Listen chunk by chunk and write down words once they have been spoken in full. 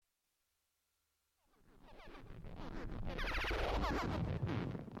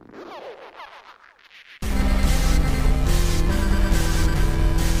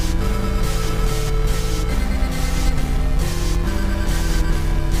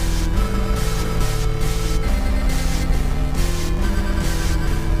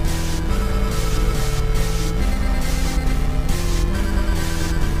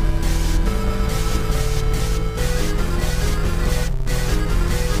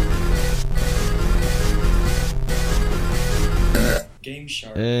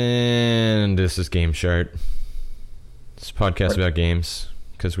And this is Game Shart. It's a podcast about games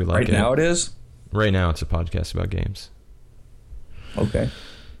because we like it. Right now it is? Right now it's a podcast about games. Okay.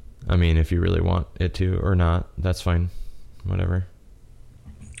 I mean, if you really want it to or not, that's fine. Whatever.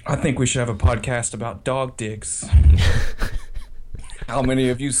 I think we should have a podcast about dog dicks. How many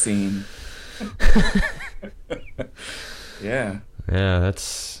have you seen? Yeah. Yeah,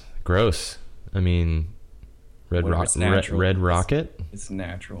 that's gross. I mean... Red Rocket? It's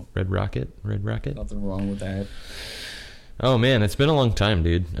natural. Red Rocket? Nothing wrong with that. Oh man, it's been a long time,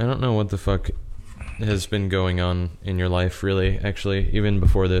 dude. I don't know what the fuck has been going on in your life, really, actually. Even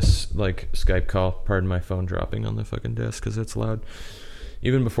before this, like, Skype call. Pardon my phone dropping on the fucking desk because it's loud.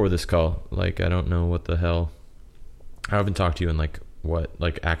 Even before this call, like, I don't know what the hell. I haven't talked to you in, like, what?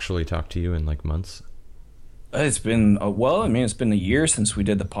 Like, actually talked to you in, like, months? It's been, it's been a year since we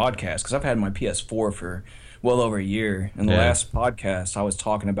did the podcast because I've had my PS4 for... well over a year. In the last podcast, I was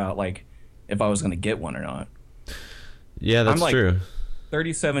talking about like if I was going to get one or not. Yeah, that's true.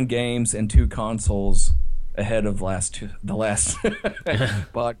 37 games and 2 consoles ahead of the last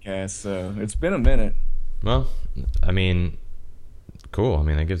podcast, so it's been a minute. Well, I mean, cool. I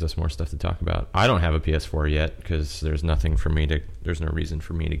mean, that gives us more stuff to talk about. I don't have a PS4 yet because there's no reason for me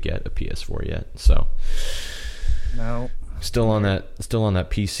to get a PS4 yet. So no. Still on that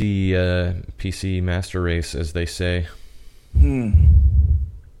PC master race, as they say. You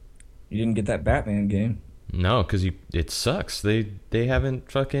didn't get that Batman game? No, because it sucks. They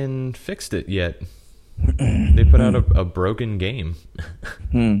haven't fucking fixed it yet. They put out a broken game.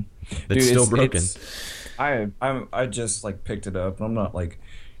 That's still broken. I just like picked it up. I'm not like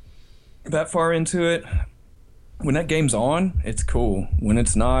that far into it. When that game's on, it's cool. When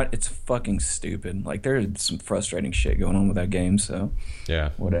it's not, it's fucking stupid. Like, there's some frustrating shit going on with that game, so...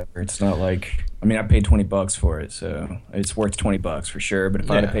 yeah. Whatever. It's not like... I mean, I paid $20 for it, so it's worth $20 for sure, but if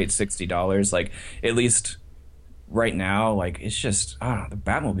I had paid $60, like, at least right now, like, it's just... I don't know, the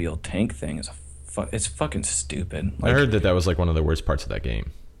Batmobile tank thing is it's fucking stupid. Like, I heard that was, like, one of the worst parts of that game.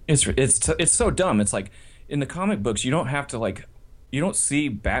 It's so dumb. It's like, in the comic books, you don't have to, like... You don't see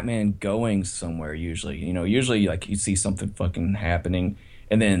Batman going somewhere usually. You know, usually like you see something fucking happening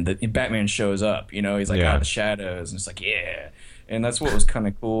and then Batman shows up, you know, he's like out of the shadows and it's like, yeah. And that's what was kind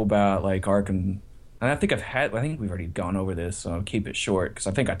of cool about like Arkham. And I think we've already gone over this, so I'll keep it short because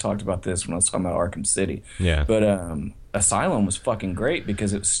I think I talked about this when I was talking about Arkham City. Yeah. But Asylum was fucking great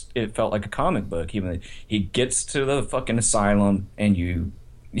because it felt like a comic book. Even he gets to the fucking asylum and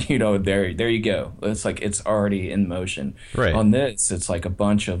you know, there you go. It's like it's already in motion. Right. On this, it's like a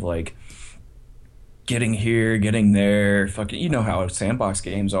bunch of like getting here, getting there. Fucking, you know how sandbox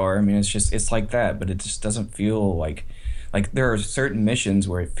games are. I mean, it's like that, but it just doesn't feel like there are certain missions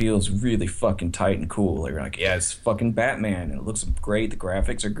where it feels really fucking tight and cool. You're like, yeah, it's fucking Batman, and it looks great. The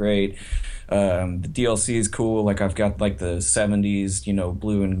graphics are great. The DLC is cool. Like I've got like the 70s, you know,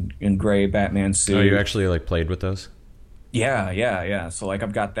 blue and gray Batman suit. Oh, you actually like played with those? Yeah. So, like,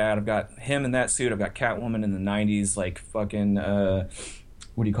 I've got that. I've got him in that suit. I've got Catwoman in the 90s, like, fucking, what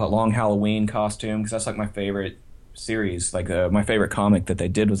do you call it, Long Halloween costume, because that's, like, my favorite series. Like, my favorite comic that they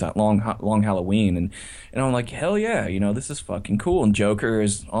did was that Long Halloween. And I'm like, hell yeah, you know, this is fucking cool. And Joker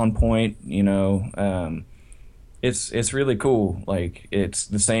is on point, you know. It's really cool. Like, it's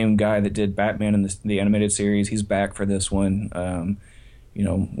the same guy that did Batman in the animated series. He's back for this one. You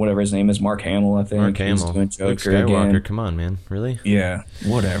know, whatever his name is, Mark Hamill, I think. Mark Hamill. He's doing Joker Luke Skywalker, again. Come on, man. Really? Yeah,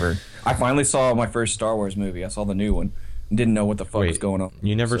 whatever. I finally saw my first Star Wars movie. I saw the new one. Didn't know what the fuck was going on.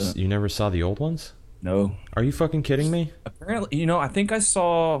 You never saw the old ones? No. Are you fucking kidding me? Apparently, you know, I think I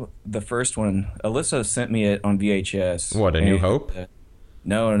saw the first one. Alyssa sent me it on VHS. What, A New Hope?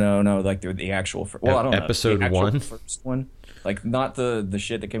 No. Like the actual... Well, I don't know. Episode 1? First one. Like, not the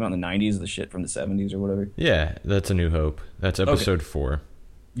shit that came out in the 90s, the shit from the 70s or whatever. Yeah, that's A New Hope. That's episode 4.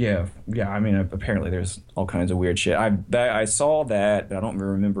 Yeah. I mean, apparently there's all kinds of weird shit. I saw that, but I don't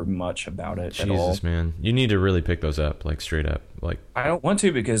remember much about it at all. Jesus, man. You need to really pick those up, like, straight up. Like, I don't want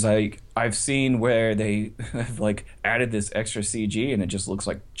to because I've seen where they have, like, added this extra CG and it just looks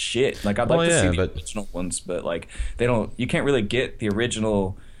like shit. Like, I'd like to see the original ones, but, like, you can't really get the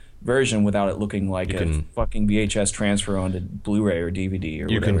original version without it looking like You a can fucking VHS transfer onto Blu-ray or DVD or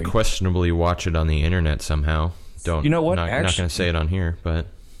you whatever. can questionably watch it on the internet somehow. You know what? Not going to say it on here, but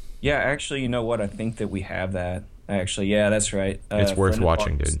Yeah, actually, you know what? I think that we have that. Actually, yeah, that's right. it's worth friend of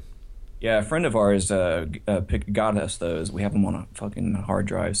watching, ours- dude. Yeah, a friend of ours got us those. We have them on a fucking hard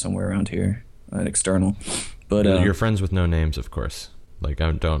drive somewhere around here, an external. But You're friends with no names, of course. Like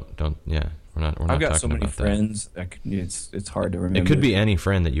I don't yeah. We're not I've got talking so many about that. friends. It's hard to remember. It could be any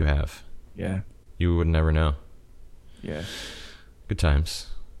friend that you have. Yeah, You would never know. yeah. Good times.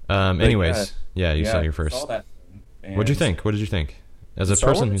 Anyways, yeah, you yeah, saw your I first. saw that thing, What'd you and think? What did you think? As a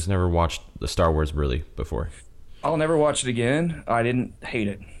Star person Wars? who's never watched the Star Wars really before. I'll never watch it again. I didn't hate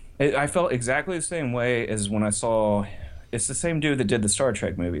it. I felt exactly the same way as when I saw. It's the same dude that did the Star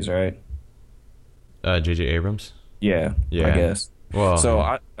Trek movies, right? J.J. Abrams? Yeah, Yeah. I guess. Well, So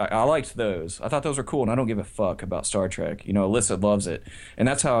yeah. I liked those. I thought those were cool, and I don't give a fuck about Star Trek. You know, Alyssa loves it, and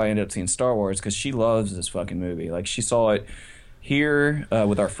that's how I ended up seeing Star Wars because she loves this fucking movie. Like she saw it here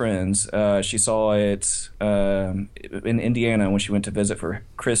with our friends. She saw it in Indiana when she went to visit for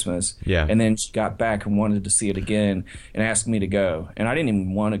Christmas. Yeah. And then she got back and wanted to see it again and asked me to go. And I didn't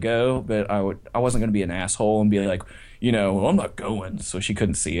even want to go, but I wasn't going to be an asshole and be like, you know, well, I'm not going. So she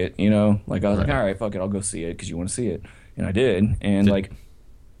couldn't see it, you know? Like I was like, Right. all right, fuck it, I'll go see it because you want to see it. And I did. And Did- like,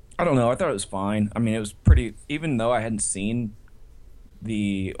 I don't know, I thought it was fine. I mean, it was pretty, even though I hadn't seen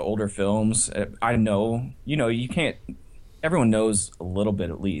the older films, I know, you know, you can't, everyone knows a little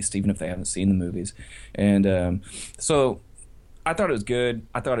bit at least, even if they haven't seen the movies. And so I thought it was good.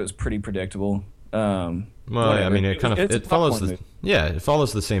 I thought it was pretty predictable. Well, Whatever. I mean, it kind of It's a it follows popcorn the movie. yeah, it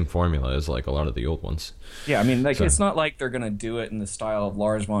follows the same formula as like a lot of the old ones. Yeah, I mean, like So- it's not like they're gonna do it in the style of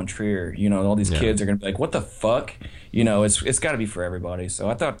Lars von Trier. You know, all these Yeah. kids are gonna be like, "What the fuck?" You know, it's got to be for everybody. So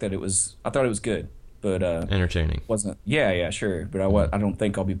I thought it was good, but Entertaining. wasn't. Yeah, sure, but I don't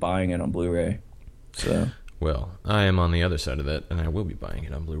think I'll be buying it on Blu-ray. So. Well, I am on the other side of that, and I will be buying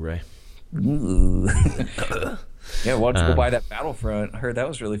it on Blu-ray. Yeah, why don't you go buy that Battlefront? I heard that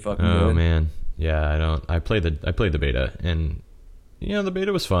was really fucking Oh good. man, yeah. I don't. I played the beta, and the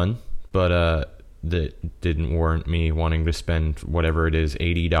beta was fun, but that didn't warrant me wanting to spend whatever it is,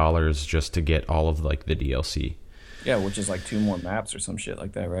 $80 just to get all of like the DLC. Yeah, which is like 2 more maps or some shit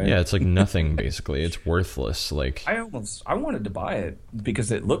like that, right? Yeah, it's like nothing basically. It's worthless. Like I wanted to buy it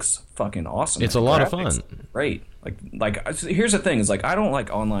because it looks fucking awesome. It's The a lot of graphics fun. are great. Here's the thing: is like I don't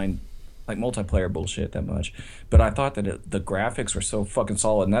like online, like multiplayer bullshit that much. But I thought that the graphics were so fucking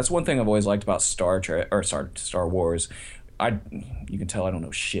solid, and that's one thing I've always liked about Star Trek or Star Wars. You can tell I don't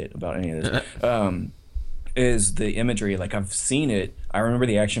know shit about any of this. Is the imagery. Like I've seen it. I remember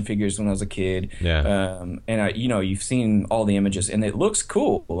the action figures when I was a kid. Yeah. And you've seen all the images, and it looks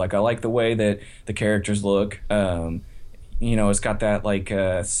cool. Like I like the way that the characters look. It's got that like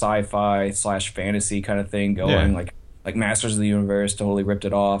sci-fi / fantasy kind of thing going. Yeah. Like Masters of the Universe totally ripped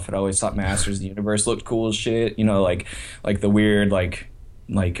it off. I always thought Masters of the Universe looked cool as shit. You know, like the weird like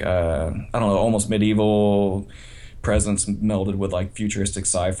I don't know, almost medieval presence melded with like futuristic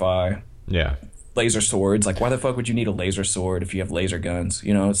sci-fi. yeah. Laser swords. Like, why the fuck would you need a laser sword if you have laser guns?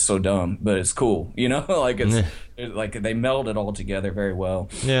 You know, it's so dumb, but it's cool. You know, like like they meld it all together very well.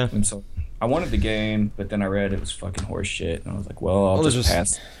 Yeah. And so I wanted the game, but then I read it was fucking horse shit, and I was like, well, I'll just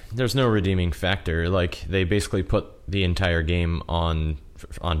pass. There's no redeeming factor. Like they basically put the entire game on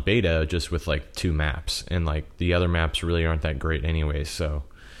beta just with like 2 maps, and like the other maps really aren't that great anyway. So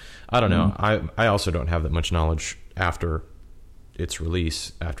I don't know. I also don't have that much knowledge after its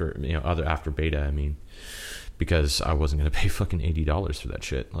release, after beta. I mean, because I wasn't gonna pay fucking $80 for that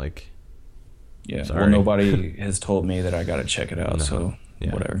shit. Like, Yeah. sorry. Well, nobody has told me that I got to check it out. No. So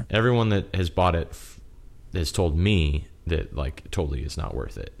Yeah. whatever. Everyone that has bought it has told me that like totally is not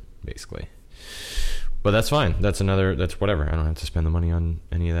worth it, basically. But that's fine. That's whatever. I don't have to spend the money on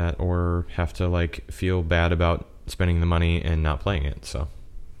any of that or have to like feel bad about spending the money and not playing it. So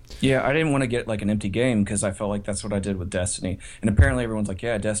Yeah, I didn't want to get like an empty game because I felt like that's what I did with Destiny. And apparently everyone's like,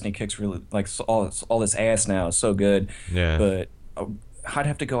 yeah, Destiny kicks really like all this ass now. It's so good. yeah. But I'd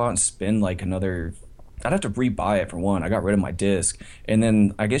have to go out and spend like another. I'd have to re-buy it for one. I got rid of my disc, and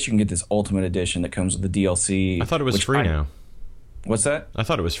then I guess you can get this Ultimate Edition that comes with the DLC. I thought it was which free now. What's that? I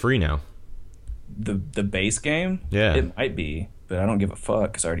thought it was free now. The base game? Yeah. It might be, but I don't give a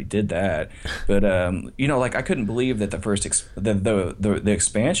fuck because I already did that. But like I couldn't believe that the first the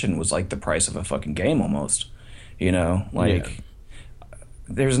expansion was like the price of a fucking game almost. You know, like. Yeah.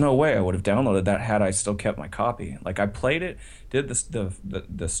 There's no way I would have downloaded that had I still kept my copy. Like I played it, did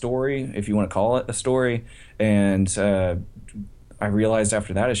the story, if you want to call it a story, and I realized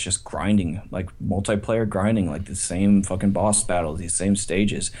after that it's just grinding, like multiplayer grinding, like the same fucking boss battles, these same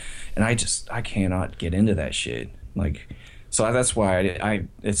stages, and I cannot get into that shit. Like, so that's why I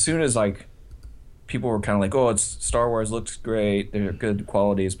as soon as like people were kind of like, oh, it's Star Wars, looks great, they're good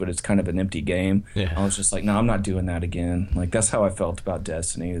qualities, but it's kind of an empty game. Yeah. I was just like, no, I'm not doing that again. Like that's how I felt about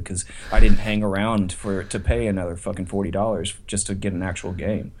Destiny, because I didn't hang around to pay another fucking $40 just to get an actual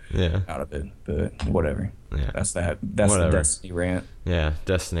game Yeah. out of it. But whatever. Yeah. That's Whatever. the Destiny rant. Yeah,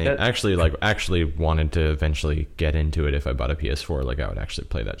 Destiny. Actually wanted to eventually get into it if I bought a PS4. Like I would actually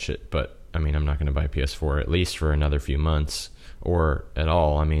play that shit. But I mean, I'm not going to buy a PS4 at least for another few months or at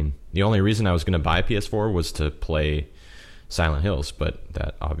all. I mean, the only reason I was going to buy a PS4 was to play Silent Hills, but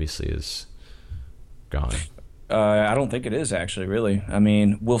that obviously is gone. I don't think it is actually, really. I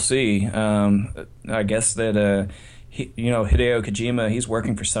mean, we'll see. I guess that Hideo Kojima, he's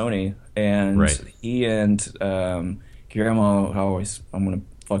working for Sony, and Right. he and Guillermo, I'm gonna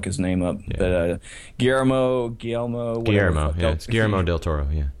fuck his name up, Yeah. but Guillermo, whatever the Guillermo, fuck, yeah, it's Guillermo del Toro,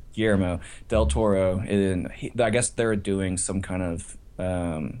 yeah. Guillermo del Toro, and I guess they're doing some kind of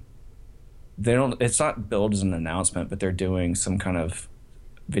they don't. It's not billed as an announcement, but they're doing some kind of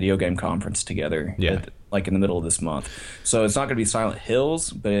video game conference together. Yeah. Like in the middle of this month. So it's not going to be Silent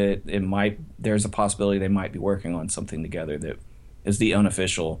Hills, but it might. There's a possibility they might be working on something together that is the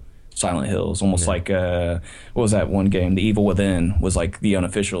unofficial Silent Hills, almost like what was that one game? The Evil Within was like the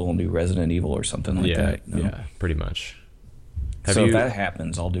unofficial new Resident Evil or something like Yeah, that. You know? yeah, pretty much. So if that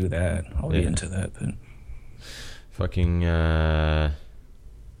happens, I'll do that. I'll be Yeah. into that. But fucking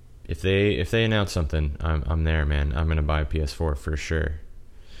if they announce something, I'm there, man. I'm gonna buy a PS4 for sure.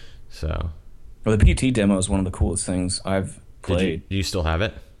 So well, the PT demo is one of the coolest things I've played. do you still have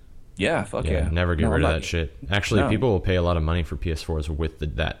it? Yeah, fuck yeah. Never get No, rid I'm of not- that shit. Actually, No. people will pay a lot of money for PS4s with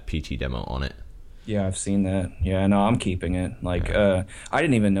that PT demo on it. Yeah, I've seen that. Yeah, no, I'm keeping it. Like, I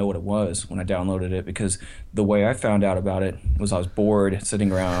didn't even know what it was when I downloaded it, because the way I found out about it was I was bored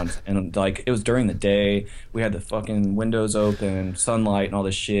sitting around, and like it was during the day. We had the fucking windows open, sunlight, and all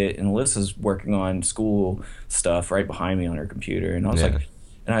this shit. And Alyssa's working on school stuff right behind me on her computer, and I was Yeah.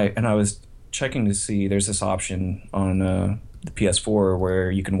 like, and I was checking to see there's this option on the PS4 where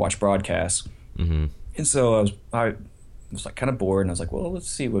you can watch broadcasts. Mm-hmm. And so I was like kind of bored, and I was like, well, let's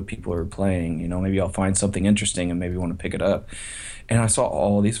see what people are playing. You know, maybe I'll find something interesting and maybe want to pick it up. And I saw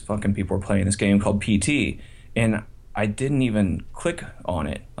all these fucking people were playing this game called PT, and I didn't even click on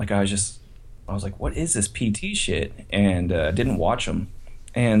it. Like I was like, what is this PT shit? And didn't watch them.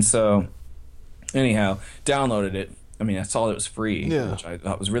 And so anyhow, downloaded it. I mean, I saw that it was free, which I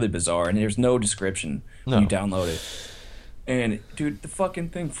thought was really bizarre. And there's no description when you download it. And dude, the fucking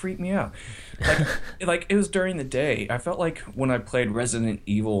thing freaked me out. Like it was during the day. I felt like when I played Resident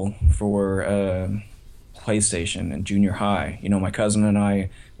Evil for PlayStation in junior high. You know, my cousin and I,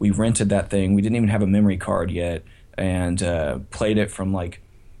 we rented that thing. We didn't even have a memory card yet, and played it from like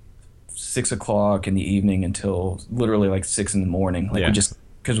 6 o'clock in the evening until literally like 6 in the morning. Like we just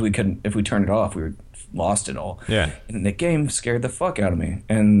because we couldn't. If we turned it off, we were lost it all. Yeah. And the game scared the fuck out of me,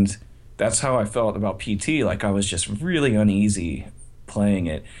 and that's how I felt about PT. Like I was just really uneasy playing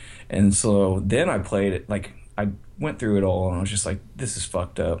it. And so then I played it, like I went through it all and I was just like, this is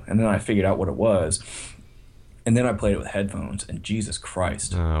fucked up. And then I figured out what it was. And then I played it with headphones, and Jesus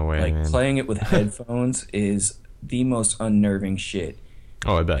Christ. Oh, wait, like man. playing it with headphones is the most unnerving shit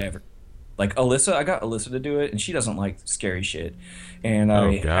Oh, I bet. ever. Like Alyssa, I got Alyssa to do it, and she doesn't like scary shit. And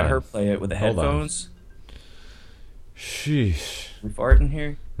I God. had her play it with the Hold on. headphones. Sheesh. We farting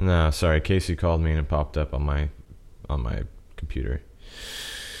here? No, sorry. Casey called me and it popped up on my computer.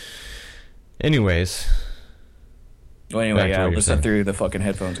 Anyways, Well, anyway, Back to yeah, what you're Alyssa saying. threw the fucking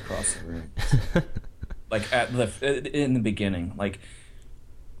headphones across the room. Like in the beginning, like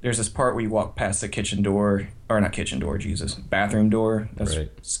there's this part where you walk past the kitchen door, or not kitchen door, Jesus, bathroom door. That's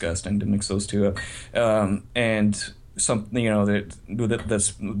Right. disgusting to mix those two up. And something, you know,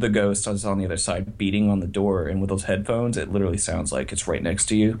 the ghost is on the other side beating on the door, and with those headphones, it literally sounds like it's right next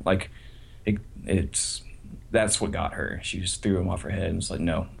to you. Like it's that's what got her. She just threw him off her head and was like,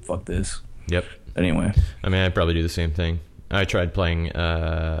 no, fuck this. yep. Anyway. I mean, I'd probably do the same thing. I tried playing,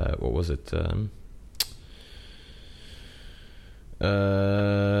 what was it?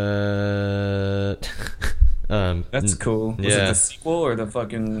 That's cool. Was it yeah. the sequel or the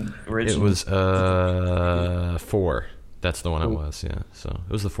fucking It original? was 4. That's the one it was, yeah. So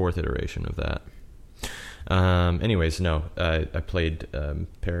it was the 4th iteration of that. Anyways, no, I played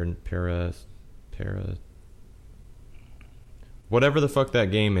para whatever the fuck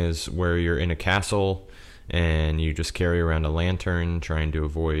that game is, where you're in a castle and you just carry around a lantern trying to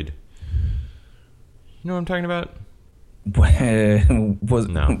avoid. You know what I'm talking about? was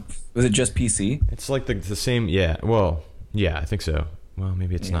No. was it just PC? It's like the same. Yeah. Well, yeah, I think so. Well,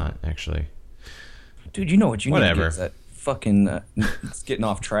 maybe it's Yeah. not actually. Dude, you know what you need to get Whatever. is that fucking it's getting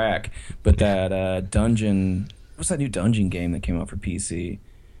off track, but that dungeon what's that new dungeon game that came out for PC?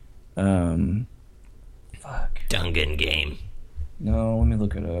 Um fuck. Dungeon game. No, let me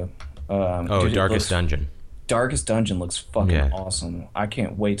look it up. Oh, Dude, Darkest Dungeon. Darkest Dungeon looks fucking Yeah. awesome. I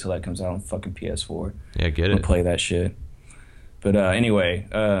can't wait till that comes out on fucking PS4. Yeah, get I'm gonna it. play that shit. But anyway,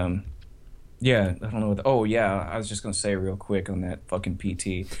 yeah, I don't know what. Oh yeah, I was just gonna say real quick on that fucking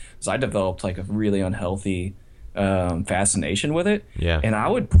PT, because I developed like a really unhealthy fascination with it, Yeah. and I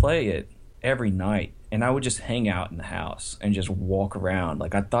would play it every night, and I would just hang out in the house and just walk around.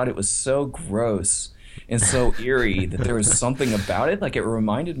 Like I thought it was so gross and so eerie that there was something about it. Like it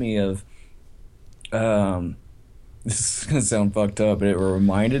reminded me of um this is gonna sound fucked up, but it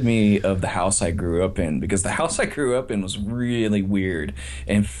reminded me of the house I grew up in, because the house I grew up in was really weird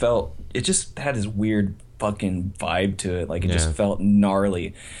and felt it just had this weird fucking vibe to it. Like it just Yeah. felt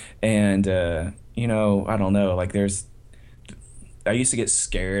gnarly. And I don't know, like I used to get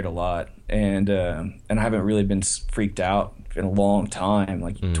scared a lot, and I haven't really been freaked out in a long time,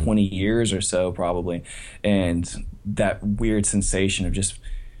 like 20 years or so probably. And that weird sensation of just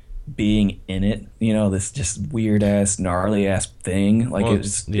being in it, this just weird ass gnarly ass thing, like Well, it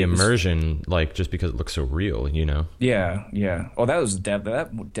was, immersion, like just because it looks so real, you know. yeah. Well,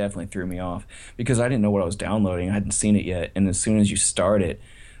 that definitely threw me off, because I didn't know what I was downloading. I hadn't seen it yet, and as soon as you start it,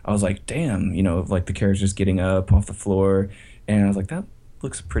 I was like, damn, like the characters getting up off the floor, and I was like, that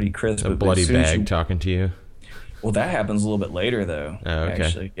looks pretty crisp. A But bloody as soon as bag you- talking to you. well, that happens a little bit later though. Oh, okay.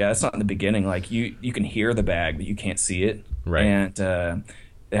 Actually, yeah, it's not in the beginning. Like you can hear the bag, but you can't see it. Right. And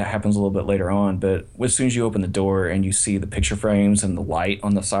that happens a little bit later on. But as soon as you open the door and you see the picture frames and the light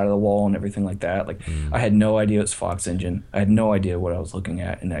on the side of the wall and everything like that, like I had no idea it's Fox Engine. I had no idea what I was looking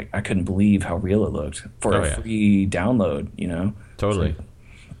at, and I couldn't believe how real it looked for Oh, a yeah. free download. Totally.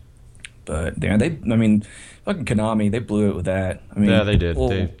 But yeah, fucking Konami, they blew it with that. I mean, Yeah, they did. well,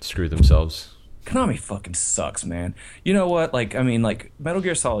 They screwed themselves. Konami fucking sucks, man. You know what? Like, I mean, like Metal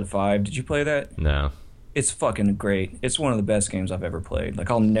Gear Solid 5, did you play that? No. It's fucking great. It's one of the best games I've ever played. Like,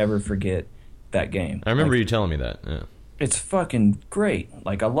 I'll never forget that game. I remember Like, you telling me that. Yeah. it's fucking great.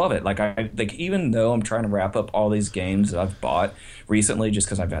 Like, I love it. Like even though I'm trying to wrap up all these games that I've bought recently just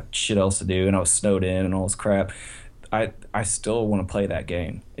because I've got shit else to do and I was snowed in and all this crap, I still want to play that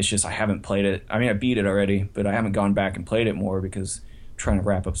game. It's just I haven't played it. I mean, I beat it already, but I haven't gone back and played it more because I'm trying to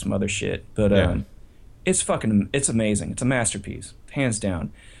wrap up some other shit. But Yeah. it's amazing. It's a masterpiece, hands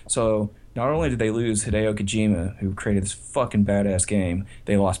down. So not only did they lose Hideo Kojima, who created this fucking badass game,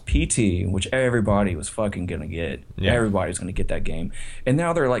 they lost PT, which everybody was fucking gonna get. Yeah. Everybody's gonna get that game. And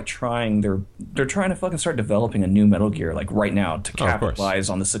now they're like they're trying to fucking start developing a new Metal Gear like right now to Oh, of course. capitalize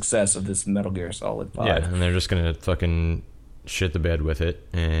on the success of this Metal Gear Solid 5. Yeah, and they're just gonna fucking shit the bed with it,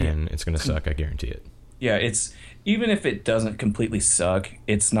 and it's gonna suck. I guarantee it. Yeah, it's even if it doesn't completely suck,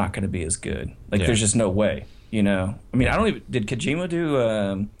 it's not going to be as good. Like, Yeah. there's just no way, I mean, I don't even did Kojima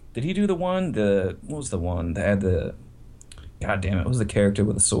do? Did he do what was the one that had the? God damn it! What was the character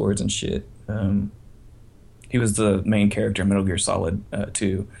with the swords and shit? He was the main character in Metal Gear Solid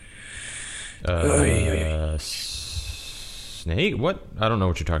 2. Snake? What? I don't know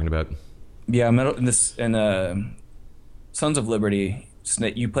what you're talking about. Yeah, Sons of Liberty.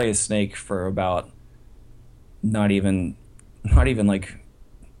 Snake. You play as Snake for about not even like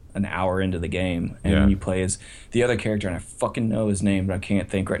an hour into the game, and Yeah. you play as the other character, and I fucking know his name, but I can't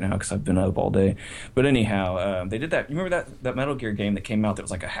think right now because I've been up all day. But anyhow, they did that. You remember that Metal Gear game that came out that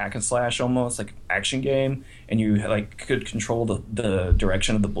was like a hack and slash almost, like action game, and you like could control the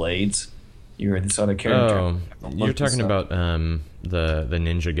direction of the blades. You were this other character. Oh, Look you're this talking up. about the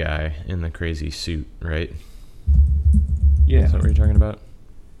ninja guy in the crazy suit, right? Yeah. Is that what you're talking about?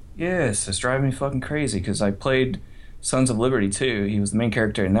 Yes, it's driving me fucking crazy because I played Sons of Liberty too. He was the main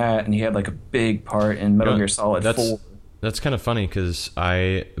character in that, and he had like a big part in Metal You know, Gear Solid 4. That's kind of funny because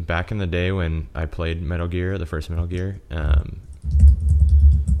back in the day when I played Metal Gear, the first Metal Gear,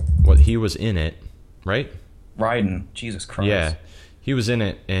 he was in it, right? Raiden, Jesus Christ. Yeah, he was in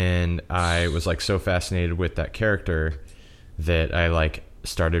it, and I was like so fascinated with that character that I like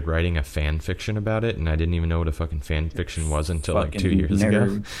started writing a fan fiction about it, and I didn't even know what a fucking fan fiction was until like 2 years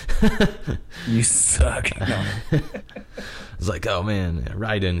ago. You suck. No. I was like, oh man,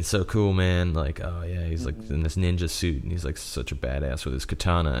 Raiden is so cool, man. Like, oh yeah, he's like in this ninja suit, and he's like such a badass with his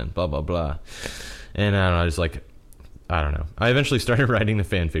katana and blah blah blah. And I don't know, I was like, I don't know. I eventually started writing the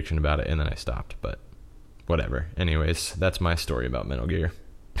fan fiction about it, and then I stopped. But whatever. Anyways, that's my story about Metal Gear.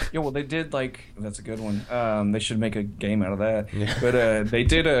 Yeah, well, they did like that's a good one. They should make a game out of that. Yeah. But they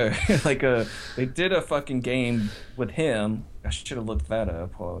did a they did a fucking game with him. I should have looked that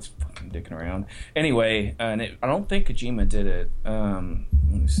up while I was fucking dicking around. Anyway, I don't think Kojima did it. Let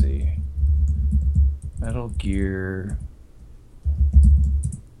me see. Metal Gear.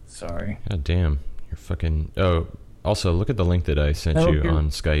 Sorry. God damn. You're fucking. Oh, also, look at the link that I sent Metal you Gear- on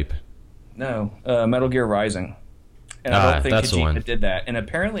Skype. No, Metal Gear Rising. And I don't think that's the one. Kojima did that. And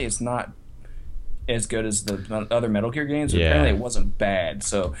apparently, it's not as good as the other Metal Gear games. Yeah. Apparently, it wasn't bad.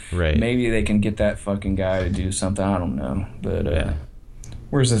 So Right. maybe they can get that fucking guy to do something. I don't know. But Yeah.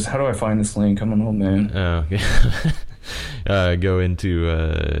 where's this? How do I find this link? I'm an old man. Oh, yeah. Go into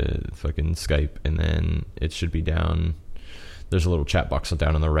fucking Skype, and then it should be down. There's a little chat box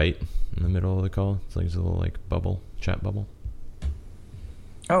down on the right in the middle of the call. It's like a little like bubble, chat bubble.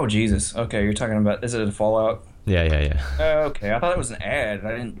 Oh Jesus. Okay, you're talking about. Is it a Fallout? Yeah. Okay, I thought it was an ad.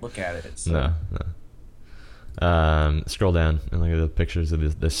 I didn't look at it. So. No. Scroll down and look at the pictures of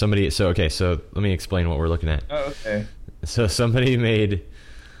this. There's somebody. So let me explain what we're looking at. Oh, okay. So somebody made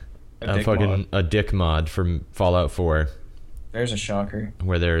A dick mod. a dick mod from Fallout 4, There's a shocker.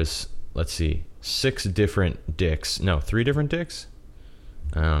 where there's, let's see, 6 different dicks. No, 3 different dicks.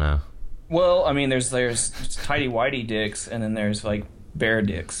 I don't know. Well, I mean, there's tidy whitey dicks, and then there's like bear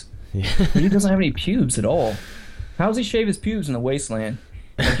dicks. Yeah. But he doesn't have any pubes at all. How does he shave his pubes in the wasteland?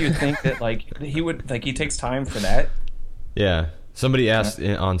 Like you would think that like he would like he takes time for that. Yeah. Somebody asked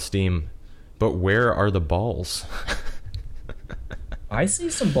on Steam, but where are the balls? I see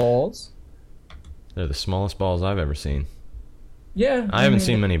some balls. They're the smallest balls I've ever seen. Yeah. I haven't mean,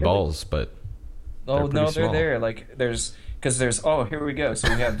 seen many they're- balls, but Oh they're pretty no, they're small. there. Like there's oh here we go. So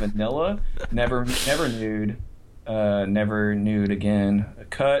we have vanilla, never nude, never nude again,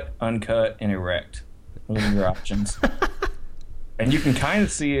 cut, uncut, and erect. Those are your options. And you can kind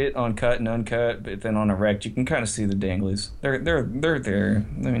of see it on cut and uncut, but then on erect you can kind of see the danglies. They're there.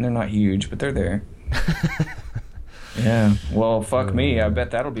 I mean they're not huge, but they're there. Yeah. Well, fuck me. I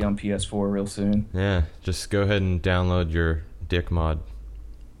bet that'll be on PS4 real soon. yeah, just go ahead and download your dick mod.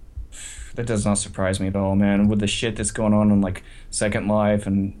 That does not surprise me at all, man. With the shit that's going on like Second Life,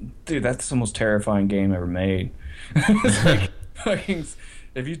 and dude, that's the most terrifying game ever made. It's like, fucking,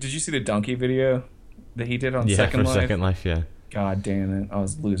 did you see the donkey video that he did on Yeah, Second for Life? Second Life, yeah. God damn it, I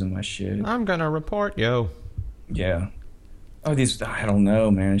was losing my shit. I'm gonna report yo. Yeah. Oh, I don't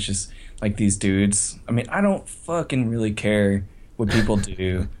know, man. It's just like these dudes. I mean, I don't fucking really care what people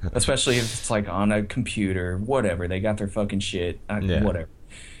do, especially if it's like on a computer, whatever. They got their fucking shit, Yeah. whatever.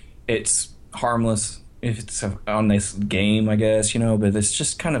 It's harmless if it's on this game, I guess, but it's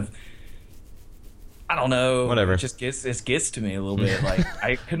just kind of, I don't know. Whatever. It gets to me a little bit. Like,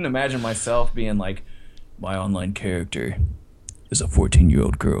 I couldn't imagine myself being like, my online character is a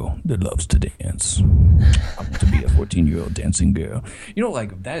 14-year-old girl that loves to dance. I want to be a 14-year-old dancing girl.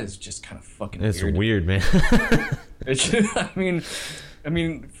 Like, that is just kind of fucking It's weird. weird, man. It's just, I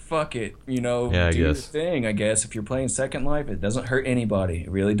mean, fuck it. Yeah, I do your guess. thing, I guess. If you're playing Second Life, it doesn't hurt anybody. It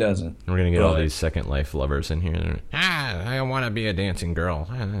really doesn't. We're gonna get all But- these Second Life lovers in here. I want to be a dancing girl.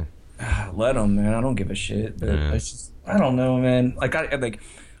 Let them, man. I don't give a shit. But Yeah. it's just, I don't know, man.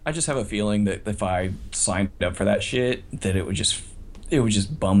 I just have a feeling that if I signed up for that shit, that it would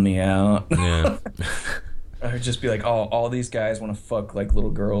just bum me out. Yeah. I would just be like, oh, all these guys want to fuck like little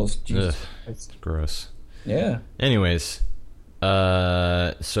girls. Jesus. Gross. Yeah. Anyways,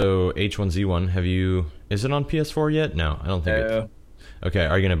 so H1Z1, is it on PS4 yet? No, I don't think it. Okay,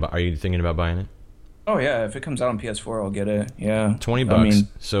 are you thinking about buying it? Oh yeah, if it comes out on PS4, I'll get it. Yeah. $20. I mean,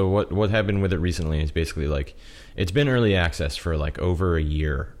 So what happened with it recently is basically like it's been early access for like over a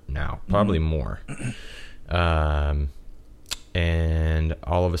year now, probably more. And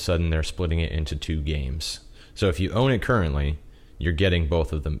all of a sudden they're splitting it into 2 games. So if you own it currently, you're getting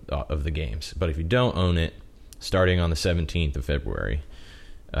both of them of the games. But if you don't own it, starting on the 17th of February,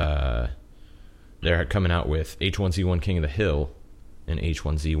 they're coming out with H1Z1 King of the Hill and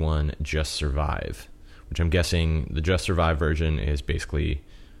H1Z1 Just Survive, which I'm guessing the Just Survive version is basically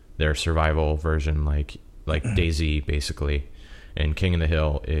their survival version, like DayZ basically, and King of the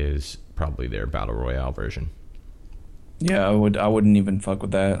Hill is probably their battle royale version. yeah, I wouldn't even fuck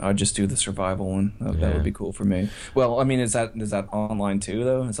with that. I'd just do the survival one. That Yeah. would be cool for me. Well, I mean, is that online too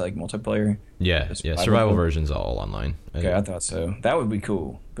though? It's like multiplayer. Yeah, The yeah. survival Survival mode? version's all online. Okay, I thought so. That would be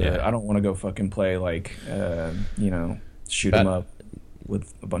cool. But Yeah. I don't want to go fucking play like shoot That- them up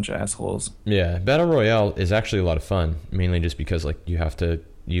with a bunch of assholes. Yeah, battle royale is actually a lot of fun, mainly just because like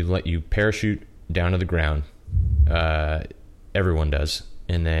you parachute down to the ground. Everyone does,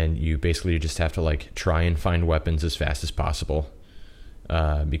 and then you basically just have to like try and find weapons as fast as possible.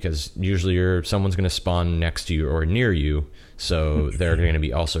 because usually someone's going to spawn next to you or near you, so they're going to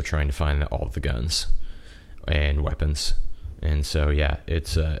be also trying to find all of the guns and weapons. And so yeah,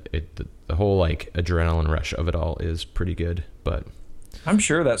 it's the whole like adrenaline rush of it all is pretty good. But I'm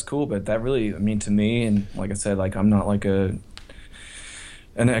sure that's cool, but that really, I mean, to me, and like I said, like I'm not like an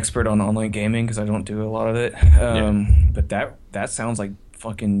expert on online gaming because I don't do a lot of it. But that sounds like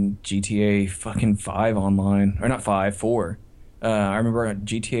fucking GTA fucking 5 online, or not 5, 4. I remember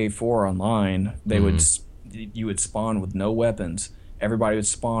GTA 4 online, you would spawn with no weapons. Everybody would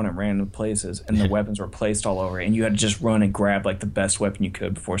spawn at random places, and the weapons were placed all over, and you had to just run and grab like the best weapon you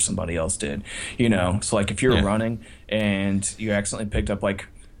could before somebody else did. You know, so like if you're running and you accidentally picked up like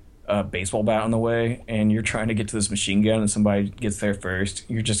a baseball bat on the way, and you're trying to get to this machine gun, and somebody gets there first,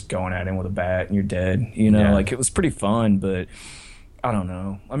 you're just going at him with a bat, and you're dead. You know, like it was pretty fun, but I don't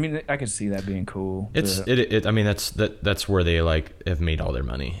know. I mean, I could see that being cool. I mean, that's where they like have made all their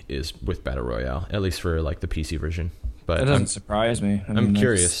money is with Battle Royale, at least for like the PC version. But that doesn't surprise me. I'm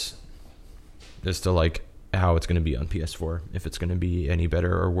curious as to like how it's going to be on PS4, if it's going to be any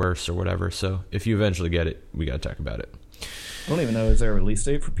better or worse or whatever. So if you eventually get it, we got to talk about it. I don't even know, is there a release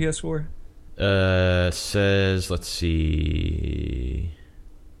date for PS4? Says, let's see.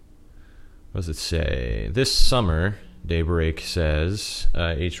 What does it say? This summer. Daybreak says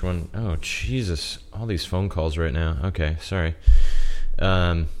H1. Oh Jesus! All these phone calls right now. Okay, sorry.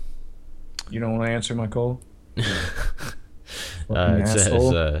 You don't want to answer my call? It says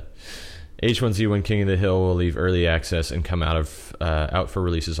H1Z1 King of the Hill will leave early access and come out for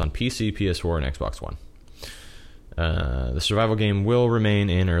releases on PC, PS4, and Xbox One. The survival game will remain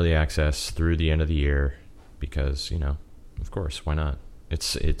in early access through the end of the year because, you know, of course, why not?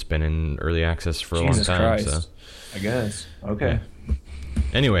 It's been in early access for a long time. Christ. So I guess. Okay. Yeah.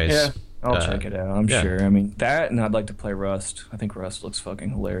 Anyways. Yeah, I'll check it out. I'm sure. I mean, that, and I'd like to play Rust. I think Rust looks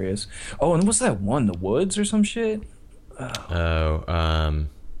fucking hilarious. Oh, and what's that one? The Woods or some shit? I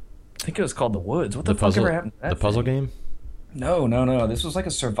think it was called The Woods. What the fuck ever happened to that The puzzle game? No. This was like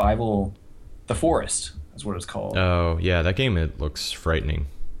a survival... The Forest is what it's called. Oh, yeah. That game, it looks frightening.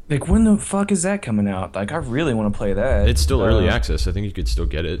 Like, when the fuck is that coming out? Like, I really want to play that. It's still early access. I think you could still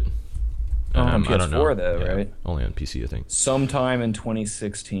get it. On PS4, I don't know. though, right? Only on PC, I think. Sometime in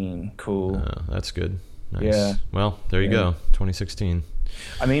 2016. Cool. That's good. Nice. Yeah. Well, there you go. 2016.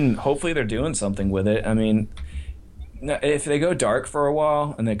 I mean, hopefully they're doing something with it. I mean, if they go dark for a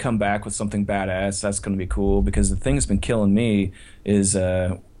while and they come back with something badass, that's going to be cool, because the thing that's been killing me is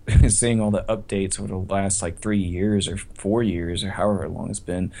seeing all the updates over the last like 3 years or 4 years or however long it's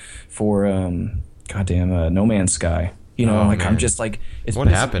been for No Man's Sky. You know, man. I'm just like, it's what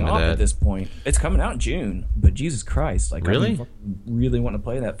happened to that at this point? It's coming out in June, but Jesus Christ, like, really, I really want to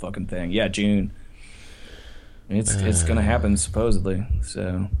play that fucking thing. Yeah, June. It's gonna happen supposedly.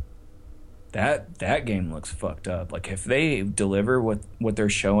 So that game looks fucked up. Like, if they deliver what they're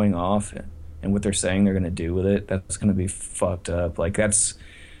showing off and what they're saying they're gonna do with it, that's gonna be fucked up. Like, that's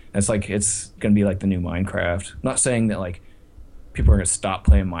like, it's gonna be like the new Minecraft. I'm not saying that like people are gonna stop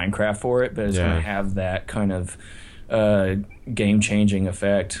playing Minecraft for it, but it's gonna have that kind of game-changing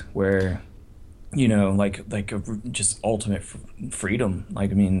effect where, you know, like just ultimate freedom.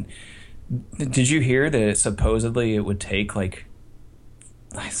 Like, I mean, did you hear that supposedly it would take like,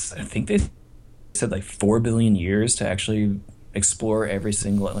 I think they said like 4 billion years to actually explore every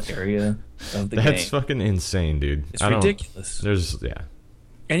single area of the game? That's fucking insane, dude. It's ridiculous.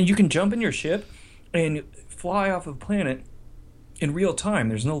 And you can jump in your ship and fly off of a planet in real time.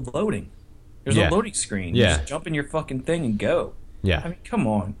 There's no loading. There's no loading screen. You just jump in your fucking thing and go. Yeah. I mean, come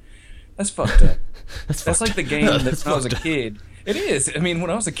on. That's fucked up. That's like the game that when I was a kid. It is. I mean,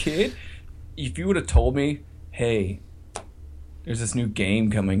 when I was a kid, if you would have told me, hey, there's this new game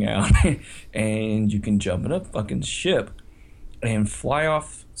coming out and you can jump in a fucking ship and fly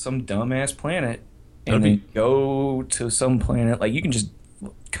off some dumbass planet and then go to some planet. Like, you can just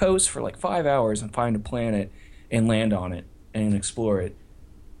coast for like 5 hours and find a planet and land on it and explore it.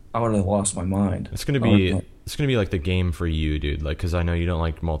 I would have lost my mind. It's gonna be like the game for you, dude. Like, because I know you don't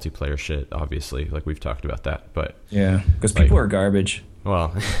like multiplayer shit, obviously. Like, we've talked about that, but yeah, because people are garbage.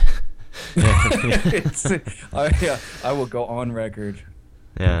 Well, I will go on record.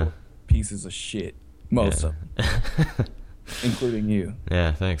 Yeah, pieces of shit, most of them, including you.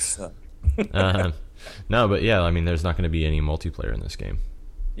 Yeah, thanks. No, but yeah, I mean, there's not going to be any multiplayer in this game.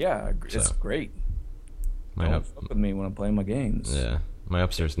 Yeah, it's great. Don't fuck with me when I'm playing my games. Yeah. My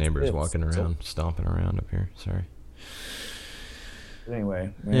upstairs neighbor is walking around, stomping around up here. Sorry.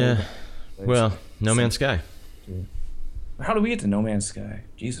 Anyway. Yeah. Well, No Man's Sky. How do we get to No Man's Sky?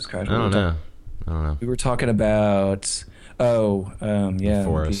 Jesus Christ. I don't know. I don't know. We were talking about yeah,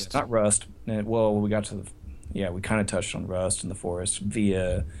 Forest. not Rust. Well, we got to we kind of touched on Rust and the Forest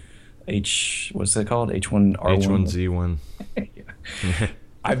via what's it called? H1R1. H1Z1. Yeah.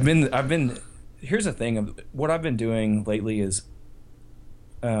 I've been here's the thing of what I've been doing lately is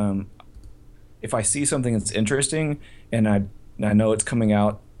if I see something that's interesting and I know it's coming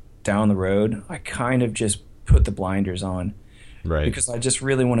out down the road, I kind of just put the blinders on Right. because I just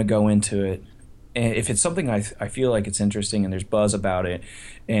really want to go into it. And if it's something I feel like it's interesting and there's buzz about it,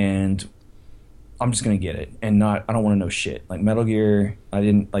 and I'm just gonna get it and not I don't want to know shit. Like Metal Gear, I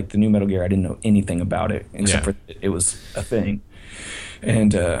didn't like the new Metal Gear. I didn't know anything about it except Yeah. for it was a thing,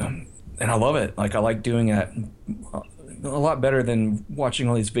 and I love it. Like I like doing that a lot better than watching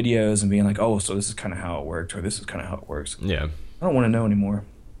all these videos and being like, oh, so this is kind of how it worked, or this is kind of how it works. Yeah. I don't want to know anymore.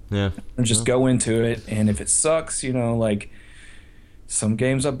 Yeah. And just go into it, and if it sucks, like some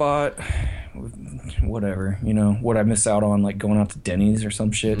games I bought, whatever, what I miss out on, like going out to Denny's or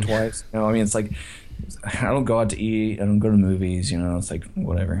some shit twice. I mean, it's like I don't go out to eat, I don't go to movies. It's like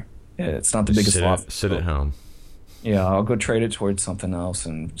whatever. Yeah, it's not the biggest loss. Sit at home. Yeah, I'll go trade it towards something else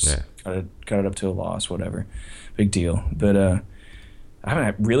and just cut it up to a loss, whatever. Big deal. But I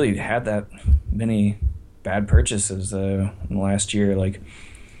haven't really had that many bad purchases in the last year. Like,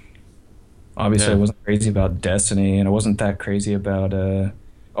 obviously, I wasn't crazy about Destiny, and I wasn't that crazy about.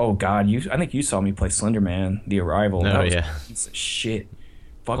 Oh God, I think you saw me play Slender Man: The Arrival. Oh, that was yeah. a piece of shit.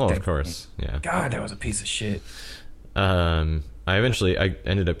 Fuck Well, that. of course. Game. Yeah. God, that was a piece of shit. I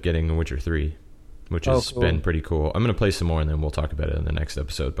ended up getting The Witcher 3, which has cool. been pretty cool. I'm gonna play some more, and then we'll talk about it in the next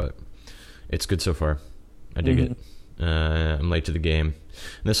episode. But it's good so far. I dig it. I'm late to the game.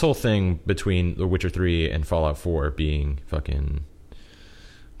 And this whole thing between The Witcher 3 and Fallout 4 being fucking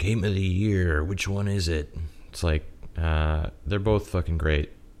game of the year, which one is it? It's like they're both fucking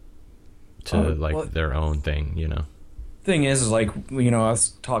great to their own thing, Thing is like I was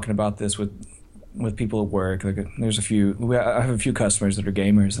talking about this with people at work. Like, there's I have a few customers that are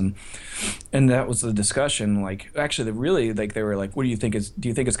gamers, and that was the discussion. Like, actually, they were like, "What do you think do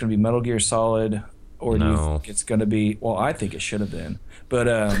you think it's going to be Metal Gear Solid, or do you think it's going to be?" Well, I think it should have been, but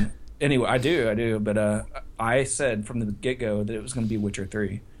anyway, I do. But I said from the get-go that it was going to be Witcher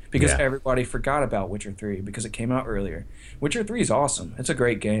 3 because everybody forgot about Witcher 3 because it came out earlier. Witcher 3 is awesome. It's a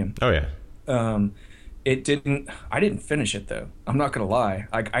great game. Oh yeah. I didn't finish it though. I'm not gonna lie.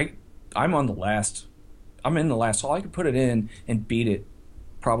 I'm in the last, so I could put it in and beat it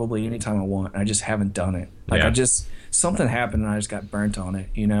probably anytime I want. I just haven't done it. Like something happened and I just got burnt on it,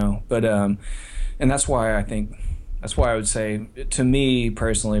 But and that's why I would say, to me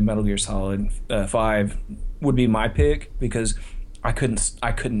personally, Metal Gear Solid 5 would be my pick because I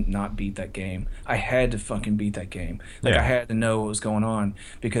couldn't not beat that game. I had to fucking beat that game. Like I had to know what was going on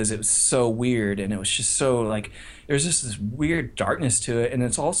because it was so weird and it was just so like there's just this weird darkness to it, and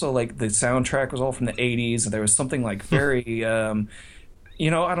it's also like the soundtrack was all from the 80s and there was something like very I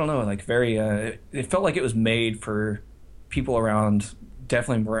don't know, like very it felt like it was made for people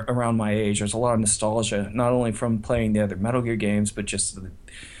definitely around my age. There's a lot of nostalgia, not only from playing the other Metal Gear games, but just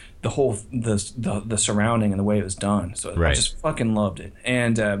the whole the surrounding and the way it was done. So I just fucking loved it.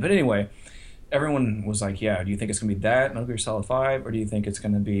 And but anyway, everyone was like, "Yeah, do you think it's gonna be that Metal Gear Solid 5, or do you think it's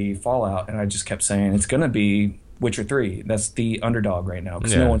gonna be Fallout?" And I just kept saying it's gonna be Witcher 3. That's the underdog right now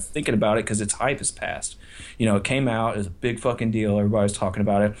because no one's thinking about it because its hype is past. It came out, it was a big fucking deal. Everybody's talking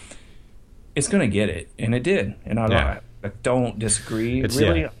about it. It's gonna get it, and it did. And I don't disagree. I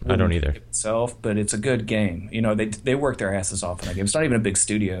don't either. Itself, but it's a good game. They work their asses off in that game. It's not even a big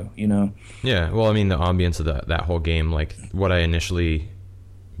studio. Yeah. Well, I mean, the ambience of that whole game, like what I initially,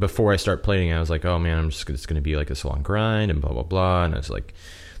 before I start playing, I was like, oh man, it's going to be like this long grind and blah blah blah, and I was like,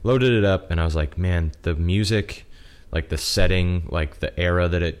 loaded it up, and I was like, man, the music, like the setting, like the era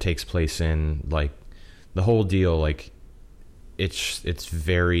that it takes place in, like the whole deal, like it's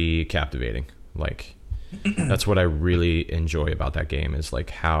very captivating. Like that's what I really enjoy about that game is like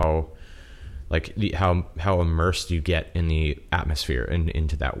how immersed you get in the atmosphere and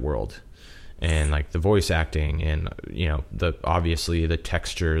into that world, and like the voice acting and obviously the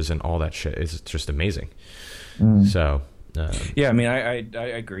textures and all that shit is just amazing. So yeah, I mean, I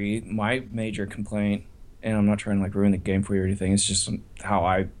agree. My major complaint, and I'm not trying to like ruin the game for you or anything, it's just how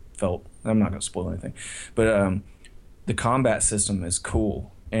I felt. I'm not going to spoil anything, but the combat system is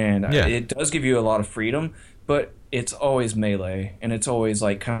cool. And it does give you a lot of freedom, but it's always melee, and it's always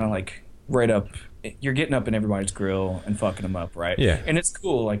like kind of like right up. You're getting up in everybody's grill and fucking them up, right? Yeah. And it's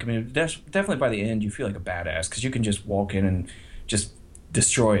cool. Like, I mean, definitely by the end, you feel like a badass because you can just walk in and just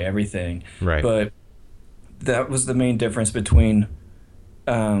destroy everything. Right. But that was the main difference between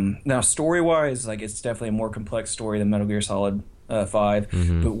Now, story wise, like it's definitely a more complex story than Metal Gear Solid 5.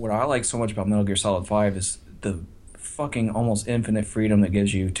 Mm-hmm. But what I like so much about Metal Gear Solid 5 is the fucking almost infinite freedom that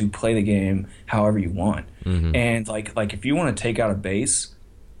gives you to play the game however you want. Mm-hmm. And like if you want to take out a base,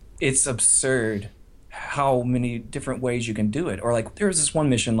 it's absurd how many different ways you can do it. Or like there's this one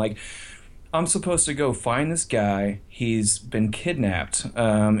mission like I'm supposed to go find this guy. He's been kidnapped,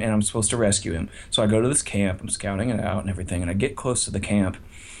 and I'm supposed to rescue him. So I go to this camp. I'm scouting it out and everything, and I get close to the camp,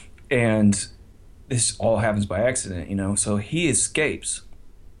 and this all happens by accident, you know. So he escapes.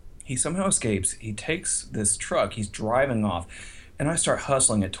 He somehow escapes. He takes this truck. He's driving off, and I start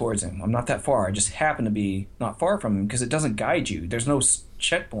hustling it towards him. I'm not that far. I just happen to be not far from him because it doesn't guide you. There's no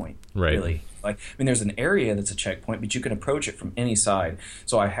checkpoint, Right. really. Like, I mean, there's an area that's a checkpoint, but you can approach it from any side.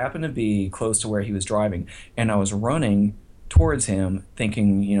 So I happened to be close to where he was driving, and I was running towards him,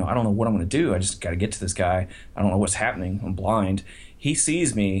 thinking, you know, I don't know what I'm going to do. I just got to get to this guy. I don't know what's happening. I'm blind. He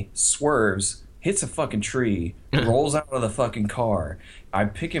sees me, swerves, hits a fucking tree, rolls out of the fucking car. I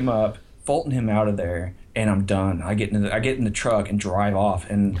pick him up, Fulton him out of there, and I'm done. I get in the truck and drive off,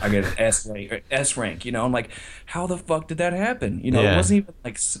 and I get an S rank. You know, I'm like, how the fuck did that happen? You know, it Yeah. wasn't even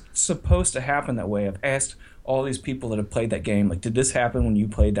like supposed to happen that way. I've asked all these people that have played that game, like, did this happen when you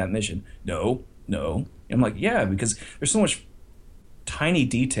played that mission? No, no. And I'm like, yeah, because there's so much tiny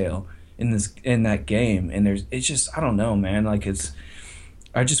detail in that game, and it's just I don't know, man. Like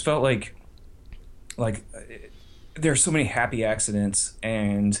I just felt like there are so many happy accidents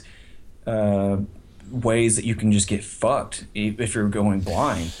and uh, ways that you can just get fucked if you're going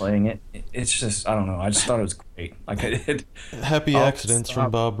blind playing it. It's just I don't know. I just thought it was great. Like Happy I'll accidents from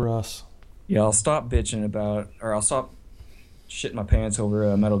stop- Bob Ross. yeah, I'll stop bitching about, or I'll stop shitting my pants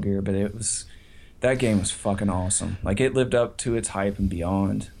over Metal Gear. But that game was fucking awesome. Like it lived up to its hype and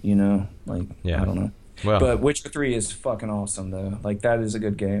beyond. You know, like Yeah. I don't know. Well, But Witcher 3 is fucking awesome though. Like that is a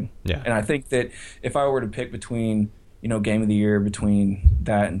good game. yeah. And I think that if I were to pick between, you know, game of the year between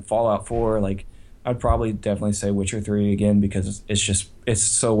that and Fallout 4, like I'd probably definitely say Witcher 3 again because it's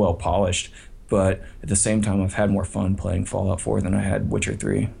so well polished. But at the same time, I've had more fun playing Fallout 4 than I had Witcher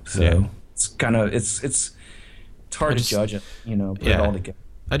 3. So Yeah. it's kind of it's hard just- to judge it, you know, put it Yeah. all together.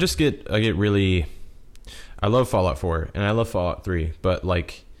 I get really, I love Fallout 4 and I love Fallout 3, but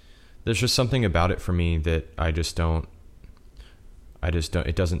like, there's just something about it for me that I just don't,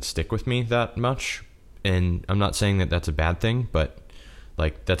 it doesn't stick with me that much. And I'm not saying that that's a bad thing, but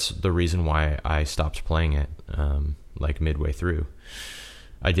like, that's the reason why I stopped playing it, like midway through.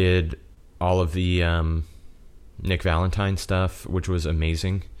 I did all of the, Nick Valentine stuff, which was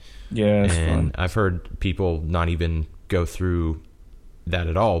amazing. Yeah, it's And fun. I've heard people not even go through that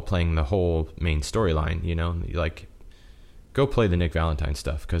at all, playing the whole main storyline, you know, like go play the Nick Valentine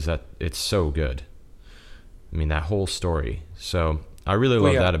stuff because it's so good. I mean, that whole story. So I really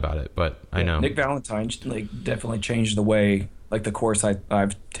love yeah. that about it, but I know. Nick Valentine like definitely changed the way like the course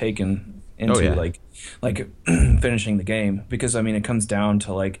I've taken into yeah. like finishing the game because I mean it comes down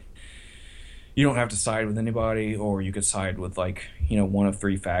to like you don't have to side with anybody or you could side with like you know one of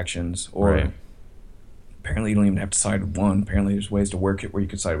three factions or Right. apparently you don't even have to side with one. Apparently there's ways to work it where you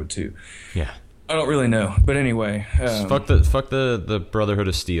could side with two. Yeah. I don't really know, but anyway, Fuck the Brotherhood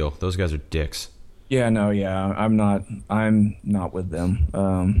of Steel. Those guys are dicks. yeah, no, yeah, I'm not with them.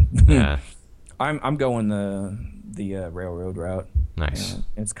 Yeah. I'm going the railroad route. Nice.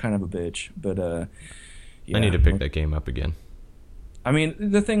 It's kind of a bitch, but yeah. I need to pick that game up again. I mean,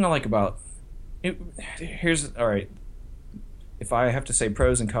 the thing I like about it, here's all right. If I have to say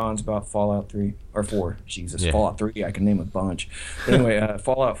pros and cons about Fallout 3 or 4, Jesus, Yeah. Fallout 3, I can name a bunch. But anyway,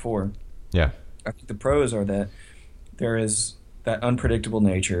 Fallout 4, Yeah. I think the pros are that there is that unpredictable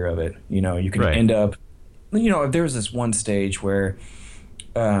nature of it. You know, you can Right. end up, you know, there was this one stage where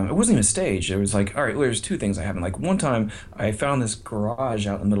it wasn't even a stage. It was like, all right, well, there's two things that happened. Like one time I found this garage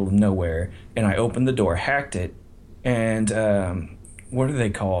out in the middle of nowhere and I opened the door, hacked it, and what are they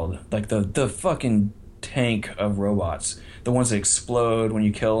called? Like the fucking tank of robots, the ones that explode when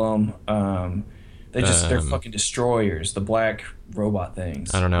you kill them. They're fucking destroyers, the black robot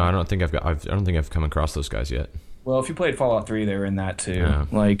things. I don't know. I don't think I've come across those guys yet. Well, if you played Fallout 3, they were in that too. Yeah.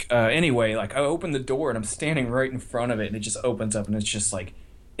 Like, anyway, like I opened the door and I'm standing right in front of it, and it just opens up and it's just like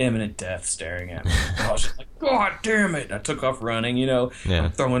imminent death staring at me. And I was just like, God damn it! And I took off running. You know, Yeah.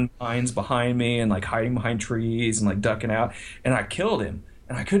 I'm throwing mines behind me and like hiding behind trees and like ducking out, and I killed him,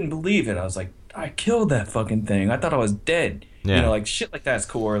 and I couldn't believe it. I was like, I killed that fucking thing. I thought I was dead. Yeah. You know, like shit like that's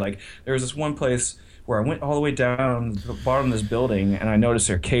cool. Or like there was this one place where I went all the way down the bottom of this building and I noticed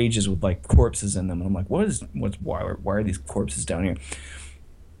there are cages with like corpses in them, and I'm like, why are these corpses down here?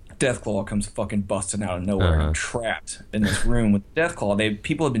 Deathclaw comes fucking busting out of nowhere, and I'm trapped in this room with Deathclaw.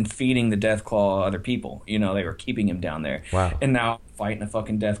 People have been feeding the Deathclaw other people. You know, they were keeping him down there. Wow. And now I'm fighting a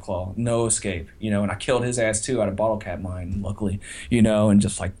fucking Deathclaw, no escape. You know, and I killed his ass too out of bottle cap mine, luckily. You know, and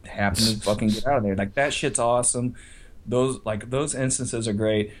just like happened to fucking get out of there. Like that shit's awesome. Those instances are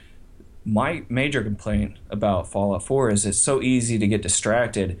great. My major complaint about Fallout 4 is it's so easy to get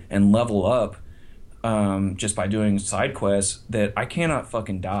distracted and level up just by doing side quests that I cannot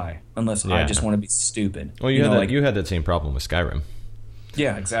fucking die unless I just want to be stupid. Well, you had that same problem with Skyrim.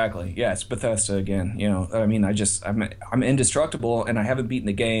 Yeah, exactly. Yeah, it's Bethesda again. You know, I mean, I'm indestructible and I haven't beaten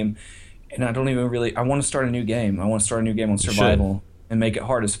the game, and I don't even really. I want to start a new game. I want to start a new game on survival and make it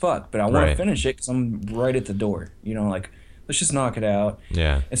hard as fuck. But I want to finish it because I'm right at the door. You know, like let's just knock it out.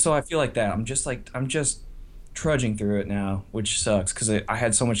 Yeah. And so I feel like that. I'm just trudging through it now, which sucks because I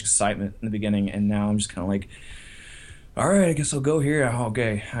had so much excitement in the beginning, and now I'm just kind of like, all right, I guess I'll go here.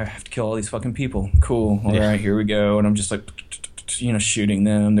 Okay, I have to kill all these fucking people. Cool. All right, here we go. And I'm just like, you know, shooting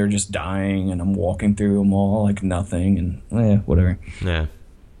them. They're just dying, and I'm walking through them all like nothing, and whatever. Yeah.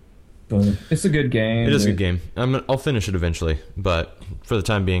 But it's a good game. It is a good game. I'll finish it eventually, but for the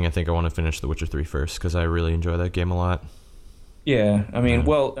time being, I think I want to finish The Witcher 3 first because I really enjoy that game a lot. Yeah, I mean,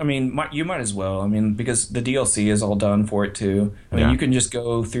 you might as well. I mean, because the DLC is all done for it too. I mean, you can just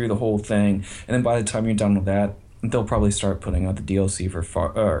go through the whole thing, and then by the time you're done with that, they'll probably start putting out the DLC for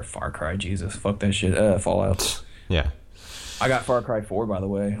Far Cry. Jesus, fuck that shit. Fallout. Yeah. I got Far Cry 4, by the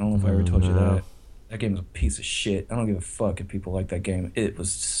way. I don't know if I ever told you that. That game is a piece of shit. I don't give a fuck if people like that game. It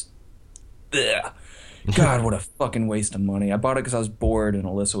was just... Ugh. God, what a fucking waste of money. I bought it because I was bored and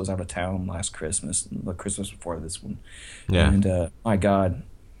Alyssa was out of town last Christmas, the Christmas before this one. Yeah. And my God,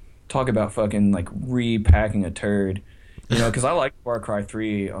 talk about fucking like repacking a turd. You know, because I liked Far Cry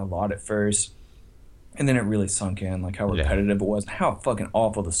 3 a lot at first, and then it really sunk in, like how repetitive it was, and how fucking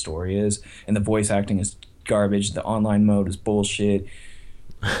awful the story is, and the voice acting is garbage, the online mode is bullshit.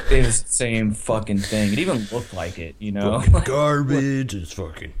 It was the same fucking thing. It even looked like it, you know? Fucking garbage, it's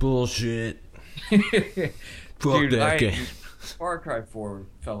fucking bullshit. Fuck that game. Far Cry 4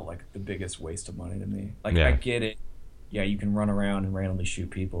 felt like the biggest waste of money to me. Like, I get it. Yeah, you can run around and randomly shoot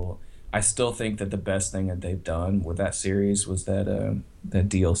people. I still think that the best thing that they've done with that series was that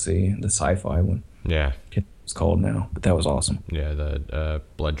DLC, the sci-fi one. Yeah. It's called now, but that was awesome. Yeah, the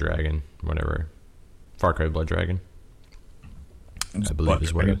Blood Dragon, whatever. Far Cry Blood Dragon. I believe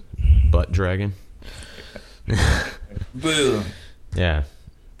is what it is. Butt Dragon. Boo. Yeah.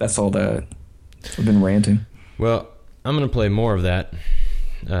 That's all that. I've been ranting. Well, I'm going to play more of that,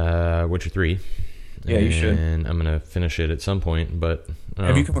 Witcher 3. Yeah, you should. And I'm going to finish it at some point, but...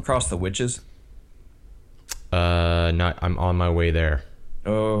 Have you come across The Witches? Not. I'm on my way there.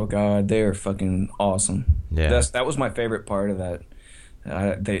 Oh, God, they're fucking awesome. Yeah. That was my favorite part of that.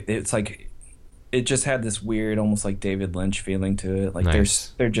 It's like... It just had this weird, almost like David Lynch feeling to it. Like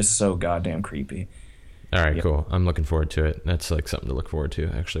they're just so goddamn creepy. All right, cool. I'm looking forward to it. That's like something to look forward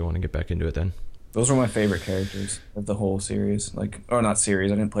to. I actually want to get back into it then. Those were my favorite characters of the whole series. Like, or not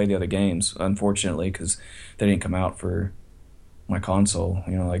series. I didn't play the other games, unfortunately, because they didn't come out for my console.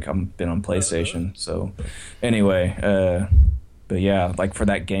 You know, like I've been on PlayStation. So, anyway, but yeah, like for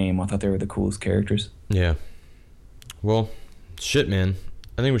that game, I thought they were the coolest characters. Yeah. Well, shit, man.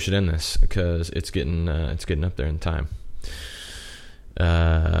 I think we should end this because it's getting up there in time. But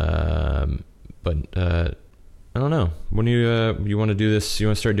I don't know. When you want to do this? You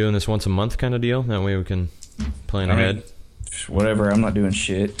want to start doing this once a month kind of deal? That way we can plan ahead. Whatever. I'm not doing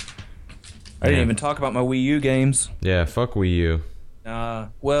shit. I didn't even talk about my Wii U games. Yeah, fuck Wii U.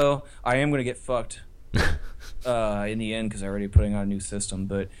 Well, I am gonna get fucked in the end because I'm already putting out a new system.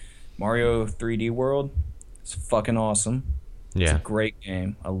 But Mario 3D World is fucking awesome. Yeah. It's a great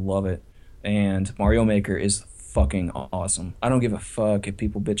game. I love it. And Mario Maker is fucking awesome. I don't give a fuck if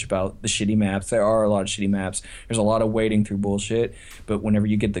people bitch about the shitty maps. There are a lot of shitty maps. There's a lot of wading through bullshit. But whenever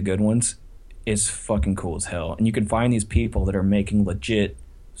you get the good ones, it's fucking cool as hell. And you can find these people that are making legit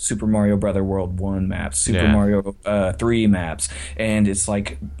Super Mario Brother World 1 maps, Super Mario 3 maps. And it's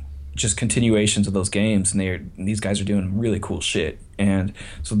like just continuations of those games. And these guys are doing really cool shit. And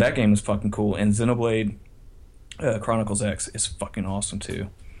so that game is fucking cool. And Xenoblade Chronicles X is fucking awesome too.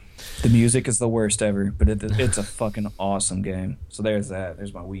 The music is the worst ever, but it's a fucking awesome game. So there's that.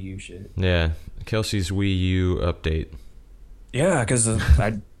 There's my Wii U shit. Yeah, Kelsey's Wii U update. Yeah, because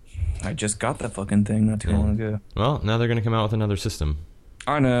I just got that fucking thing not too long ago. Well, now they're gonna come out with another system.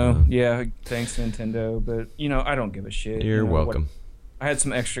 I know. Yeah, thanks Nintendo, but I don't give a shit. You're welcome. I had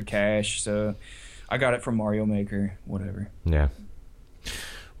some extra cash, so I got it from Mario Maker. Whatever. Yeah.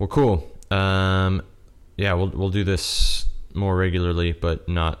 Well, cool. Yeah, we'll do this more regularly, but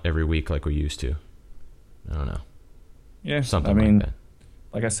not every week like we used to. I don't know. Yeah, Something I mean, like that.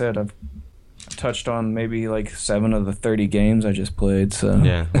 like I said, I've touched on maybe like 7 of the 30 games I just played. So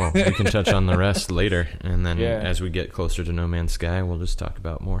Yeah, well, we can touch on the rest later, and then Yeah. as we get closer to No Man's Sky, we'll just talk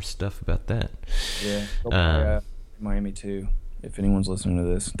about more stuff about that. yeah, go play, Miami 2. If anyone's listening to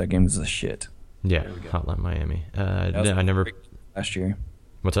this, that game is a shit. Yeah, There we go. Hotline Miami. That was I never. last year.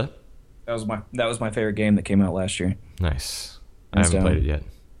 What's that? That was my favorite game that came out last year. Nice. I Hands haven't down. played it yet.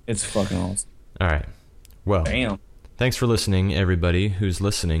 It's fucking awesome. All right. Well, Damn. thanks for listening, everybody who's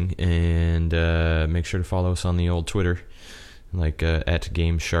listening, and make sure to follow us on the old Twitter, like at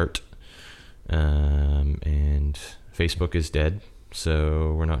GameShart. And Facebook is dead,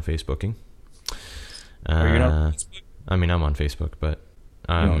 so we're not Facebooking. Are you not Facebook? I mean, I'm on Facebook, but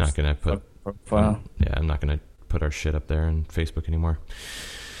I'm No, not gonna put. profile. I'm not gonna put our shit up there on Facebook anymore.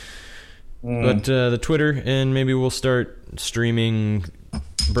 Mm. But the Twitter, and maybe we'll start streaming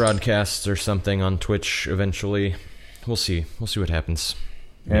broadcasts or something on Twitch eventually. We'll see. We'll see what happens.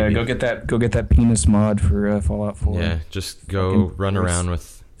 Yeah, Maybe. go get that penis mod for Fallout 4. Yeah, just go Fucking run gross. around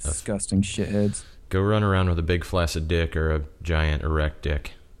with Disgusting shitheads. go run around with a big flaccid dick or a giant erect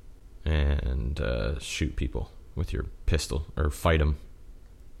dick, and shoot people with your pistol or fight them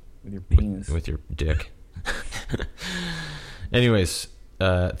With your penis. with your dick. Anyways,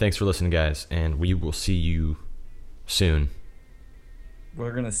 thanks for listening, guys, and we will see you soon.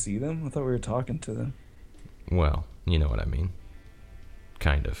 We're gonna see them? I thought we were talking to them. Well, you know what I mean.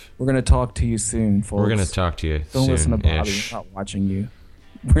 Kind of. We're gonna talk to you soon, folks. We're gonna talk to you Don't listen to Bobby. soon-ish. We're not watching you.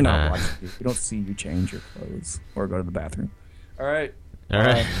 We're not Nah. watching you. We don't see you change your clothes or go to the bathroom. All right. All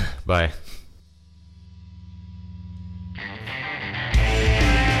right. Bye.